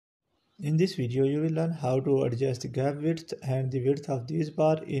In this video, you will learn how to adjust the gap width and the width of this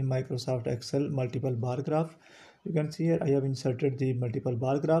bar in Microsoft Excel multiple bar graph. You can see here I have inserted the multiple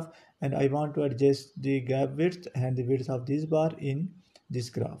bar graph and I want to adjust the gap width and the width of this bar in this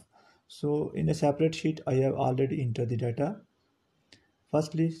graph. So in a separate sheet, I have already entered the data.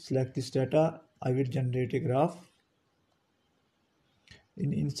 Firstly, select this data. I will generate a graph.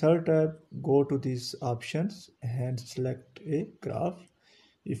 In Insert tab, go to these options and select a graph.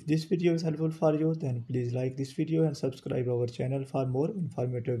 If this video is helpful for you, then please like this video and subscribe our channel for more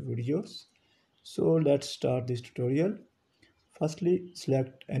informative videos. So let's start this tutorial. Firstly,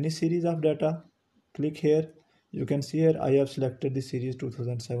 select any series of data. Click here. You can see here I have selected the series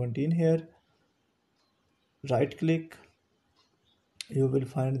 2017 here. Right click. You will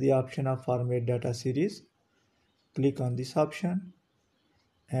find the option of format data series. Click on this option.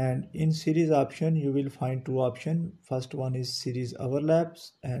 And in series option you will find two options. First one is series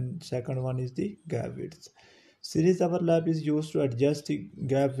overlaps and second one is the gap width. Series overlap is used to adjust the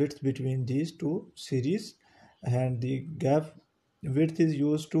gap width between these two series, and the gap width is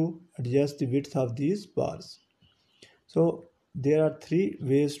used to adjust the width of these bars. So there are three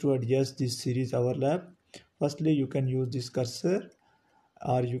ways to adjust this series overlap. Firstly, you can use this cursor,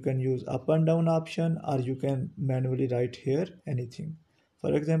 or you can use up and down option, or you can manually write here anything.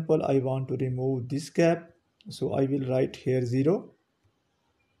 For example, I want to remove this gap, so I will write here 0.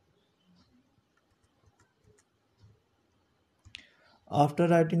 After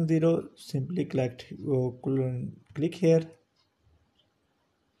writing 0, simply click here.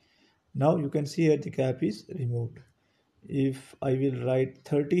 Now you can see here the gap is removed. If I will write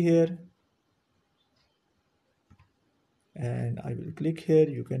 30 here and I will click here,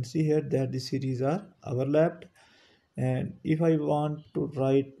 you can see here that the series are overlapped. And if I want to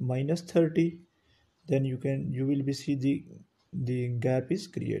write minus 30, then you will be see the gap is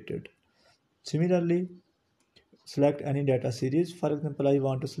created. Similarly, select any data series. For example, I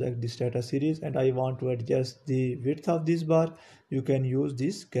want to select this data series and I want to adjust the width of this bar. You can use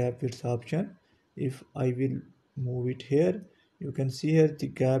this gap width option. If I will move it here, you can see here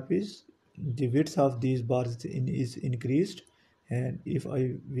the width of these bars is increased, and if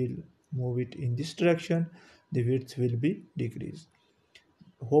I will move it in this direction, the width will be decreased.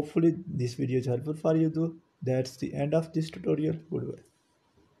 Hopefully this video is helpful for you though. That's the end of this tutorial. Goodbye.